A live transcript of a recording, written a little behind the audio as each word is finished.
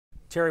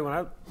Terry, when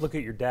I look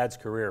at your dad's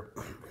career,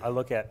 I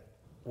look at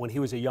when he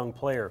was a young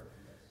player,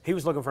 he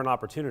was looking for an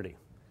opportunity.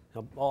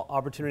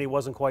 Opportunity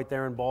wasn't quite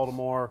there in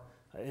Baltimore.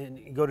 And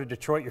you go to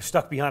Detroit, you're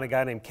stuck behind a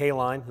guy named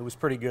K-Line, who was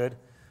pretty good.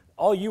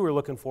 All you were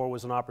looking for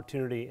was an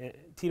opportunity.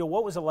 Tito,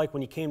 what was it like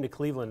when you came to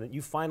Cleveland and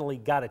you finally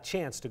got a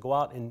chance to go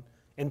out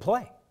and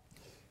play?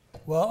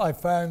 Well, I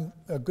found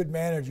a good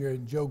manager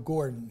in Joe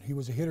Gordon. He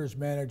was a hitter's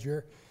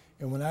manager.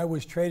 And when I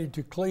was traded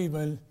to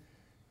Cleveland,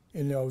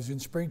 and I was in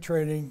spring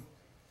training,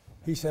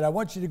 he said, I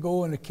want you to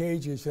go in the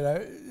cage, he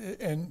said,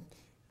 and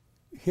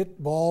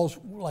hit balls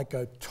like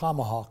a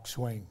tomahawk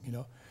swing, you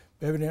know.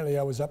 Evidently,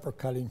 I was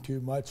uppercutting too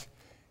much.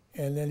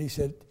 And then he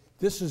said,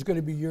 this is going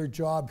to be your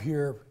job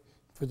here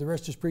for the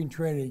rest of spring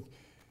training.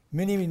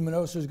 Minnie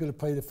Minoso is going to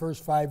play the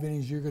first 5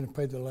 innings. You're going to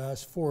play the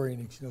last 4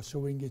 innings, you know, so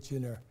we can get you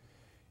in there.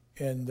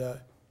 And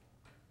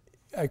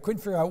I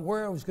couldn't figure out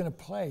where I was going to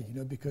play, you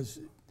know, because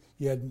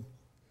you had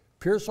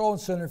Pearsall in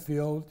center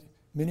field,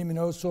 Minnie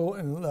Minoso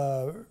in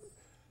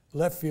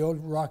left field,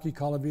 Rocky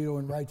Colavito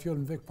in right field,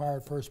 and Vic Pyre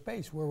at first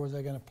base. Where was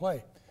I going to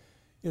play?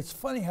 It's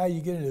funny how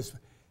you get into this.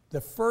 The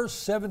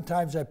first 7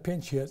 times I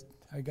pinch hit,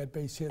 I got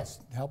base hits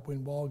and helped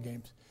win ball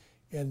games.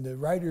 And the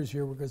writers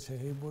here were going to say,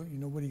 hey, well, you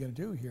know, what are you going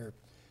to do here?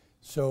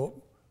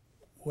 So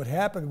what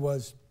happened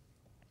was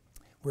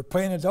we're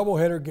playing a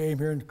doubleheader game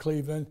here in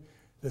Cleveland.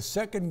 The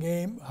second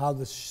game, how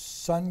the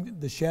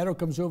shadow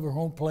comes over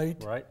home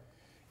plate. Right.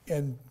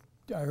 And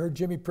I heard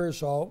Jimmy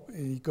Pearsall,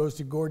 he goes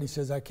to Gordon, he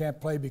says, I can't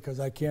play because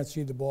I can't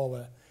see the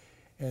ball.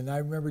 And I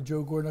remember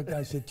Joe Gordon looked at me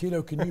and said,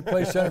 Tito, can you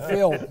play center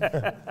field?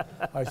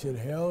 I said,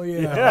 hell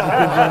yeah.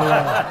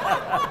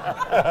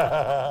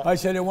 I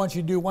said, I want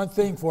you to do one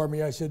thing for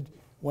me. I said,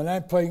 when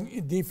I'm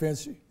playing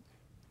defense,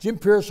 Jim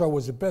Pearsall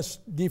was the best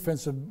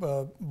defensive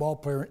ball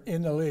player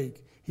in the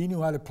league. He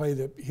knew how to play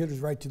the hitters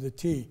right to the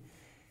tee.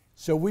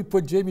 So we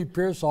put Jimmy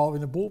Pearsall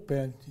in the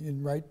bullpen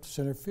in right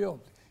center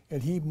field,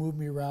 and he moved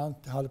me around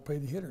how to play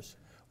the hitters.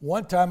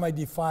 One time I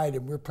defied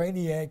him. We were playing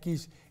the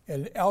Yankees,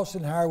 and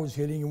Elson Hire was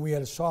hitting, and we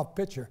had a soft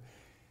pitcher.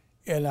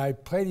 And I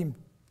played him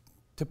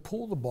to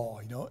pull the ball,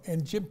 you know.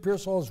 And Jim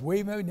Pearsall was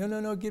waving at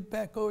me, no, get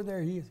back over there.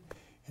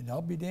 And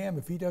I'll be damned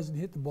if he doesn't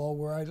hit the ball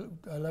where I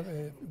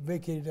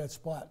vacated that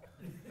spot.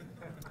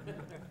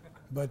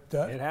 But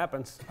it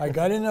happens. I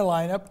got in the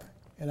lineup,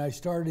 and I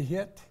started to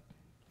hit,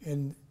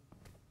 and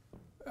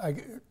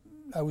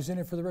I was in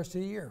it for the rest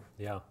of the year.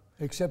 Yeah.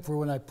 Except for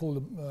when I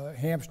pulled a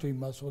hamstring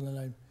muscle, and then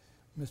I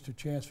missed a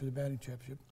chance for the batting championship.